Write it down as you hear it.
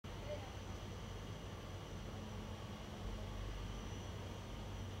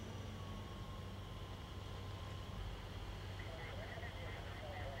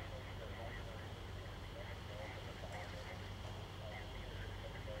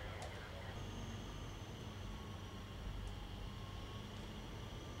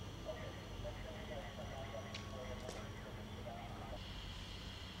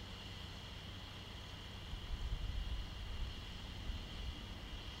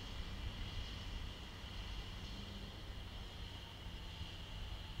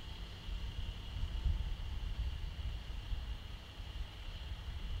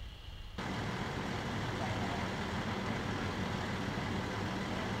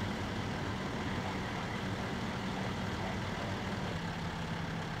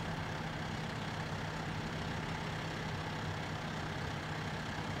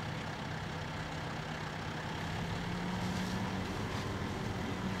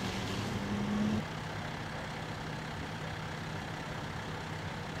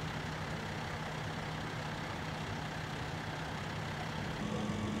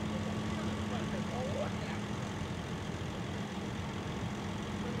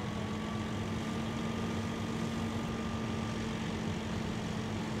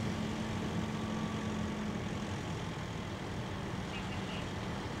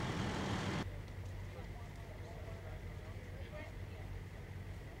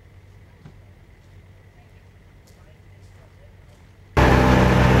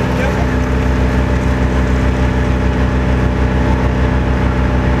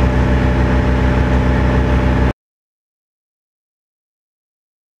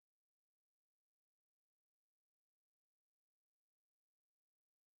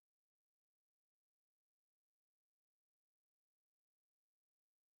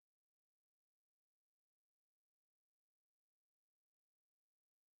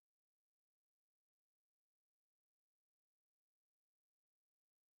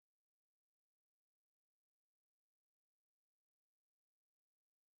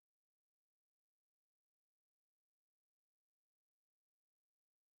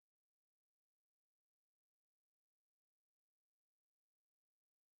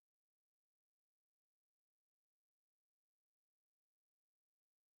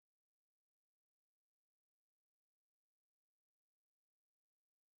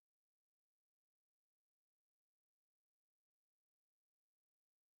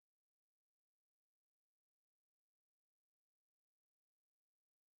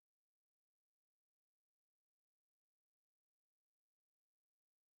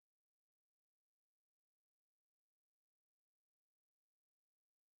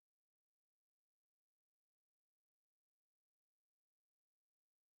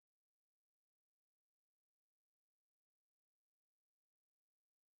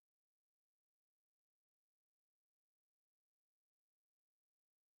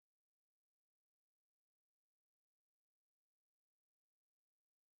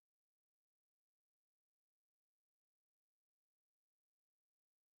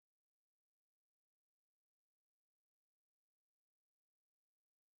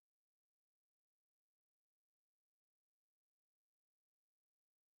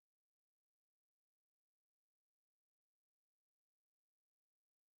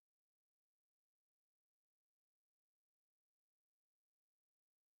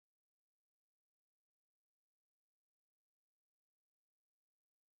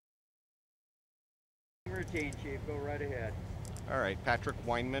routine, Chief. Go right ahead. All right, Patrick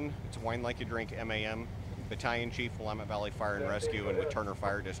Weinman. It's Wine Like You Drink, MAM. Battalion Chief, Willamette Valley Fire and Rescue, and with Turner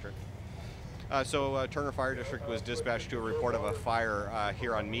Fire District. Turner Fire District was dispatched to a report of a fire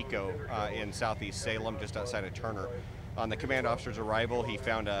here on Miko in southeast Salem, just outside of Turner. On the command officer's arrival, he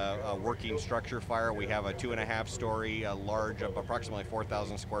found a working structure fire. We have a 2.5-story, large, of approximately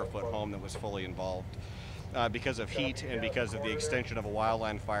 4,000 square foot home that was fully involved. Because of heat and because of the extension of a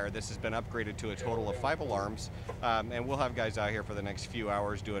wildland fire, this has been upgraded to a total of 5 alarms, and we'll have guys out here for the next few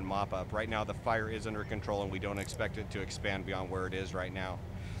hours doing mop-up. Right now the fire is under control and we don't expect it to expand beyond where it is right now.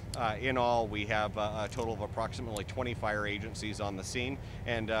 In all, we have a total of approximately 20 fire agencies on the scene,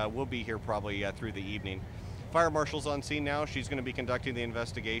 and we'll be here probably through the evening. Fire marshal's on scene now. She's going to be conducting the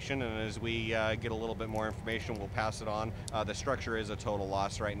investigation, and as we get a little bit more information, we'll pass it on. The structure is a total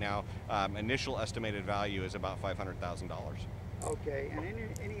loss right now. Initial estimated value is about $500,000. Okay, and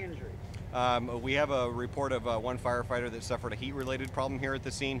any injuries? We have a report of one firefighter that suffered a heat-related problem here at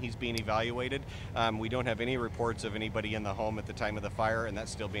the scene. He's being evaluated. We don't have any reports of anybody in the home at the time of the fire, and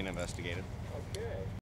that's still being investigated.